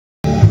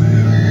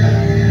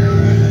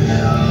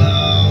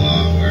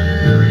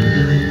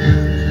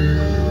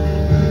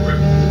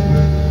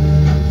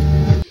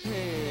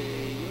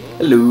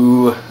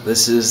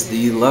This is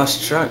the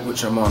last track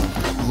which I'm on.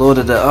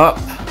 Loaded it up.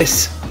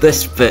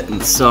 This bit in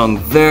the song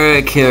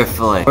very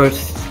carefully.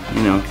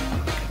 You know,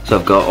 so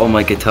I've got all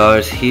my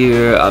guitars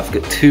here. I've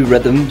got two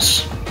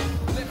rhythms,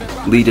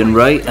 lead and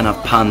right, and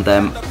I've panned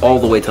them all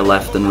the way to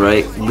left and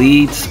right.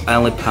 Leads, I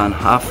only pan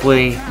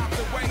halfway.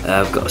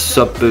 I've got a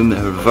sub boom,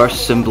 a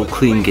reverse cymbal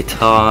clean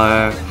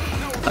guitar,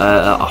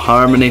 a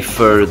harmony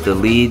for the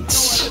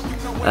leads,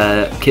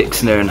 kick,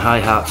 snare and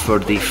hi-hat for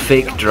the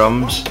fake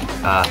drums.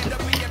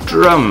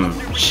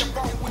 Drums.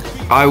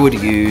 I would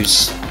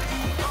use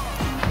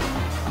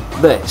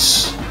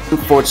this.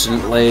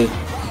 Unfortunately,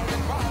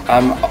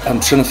 I'm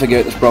trying to figure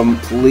out this problem.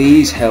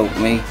 Please help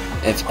me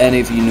if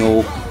any of you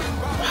know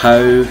how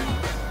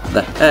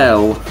the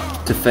hell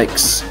to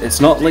fix.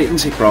 It's not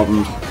latency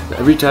problems, but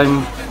every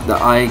time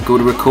that I go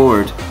to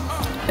record,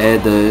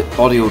 the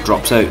audio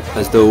drops out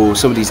as though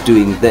somebody's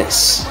doing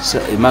this.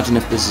 So imagine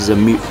if this is a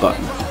mute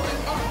button.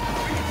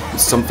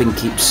 Something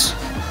keeps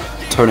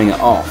turning it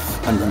off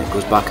and then it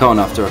goes back on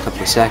after a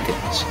couple of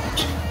seconds.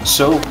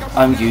 So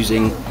I'm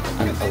using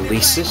an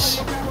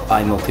Alesis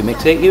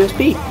iMultimix 8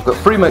 USB. I've got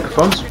 3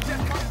 microphones,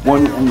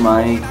 one in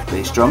my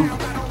bass drum,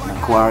 an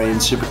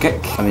Aquarian Super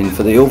Kick. I mean,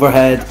 for the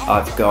overhead,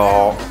 I've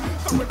got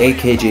an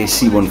AKG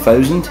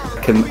C1000.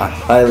 I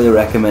highly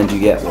recommend you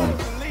get one.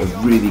 They're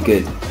really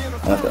good.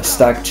 And I've got a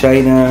Stag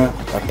China,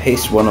 a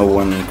Pace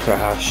 101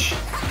 Crash,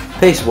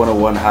 Pace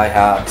 101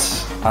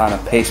 hi-hats, and a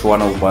Pace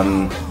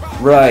 101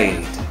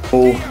 Ride.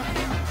 Oh,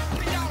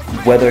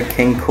 Weather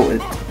King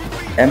coated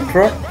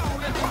Emperor,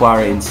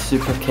 Aquarian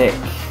Super Kick,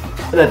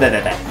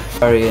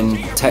 Aquarian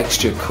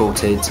texture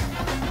coated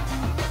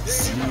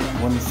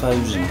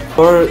C1000.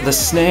 For the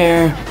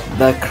snare,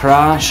 the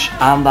crash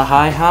and the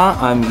hi-hat,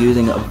 I'm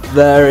using a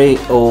very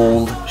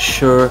old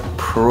Shure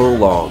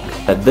Prologue.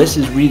 This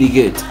is really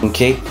good.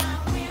 Okay,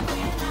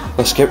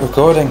 let's get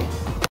recording.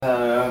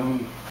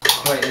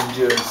 Quite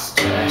endurance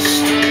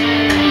test.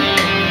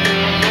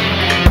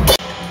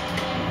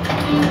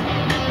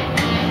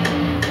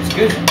 It's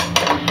good.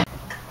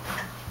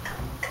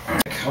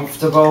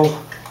 Comfortable.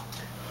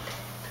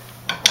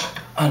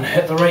 And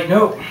hit the right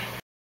note.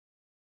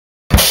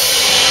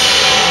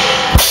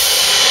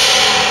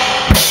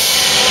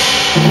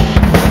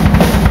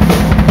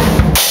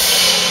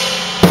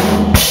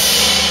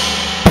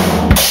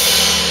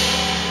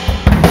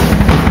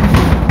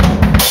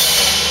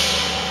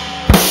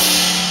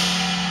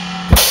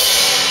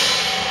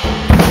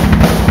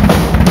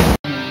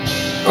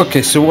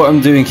 Okay, so what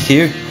I'm doing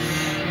here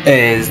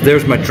is,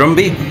 there's my drum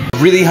beat. A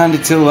really handy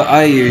tool that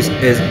I use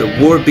is the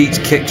Warbeats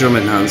kick drum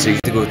enhancer. You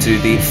have to go to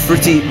the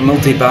Fruity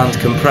multi-band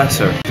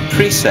compressor, the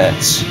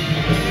presets.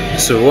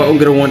 So what I'm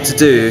going to want to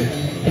do,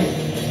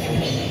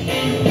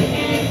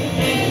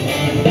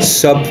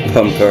 sub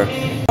pumper.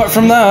 Apart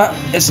from that,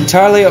 it's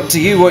entirely up to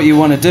you what you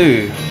want to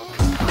do.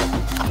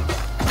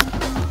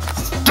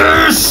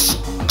 Stay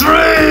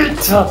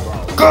straight!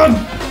 God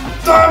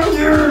damn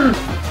you!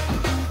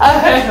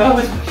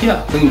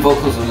 Yeah. Clean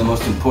vocals are the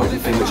most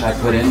important thing which I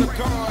put in,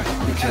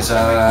 because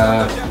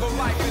well,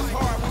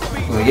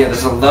 yeah,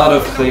 there's a lot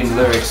of clean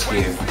lyrics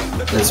here.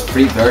 There's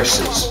 3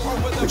 verses,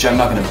 which I'm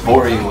not going to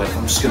bore you with.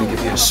 I'm just going to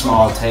give you a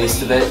small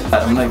taste of it.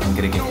 I'm not even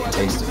going to give you a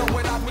taste of it.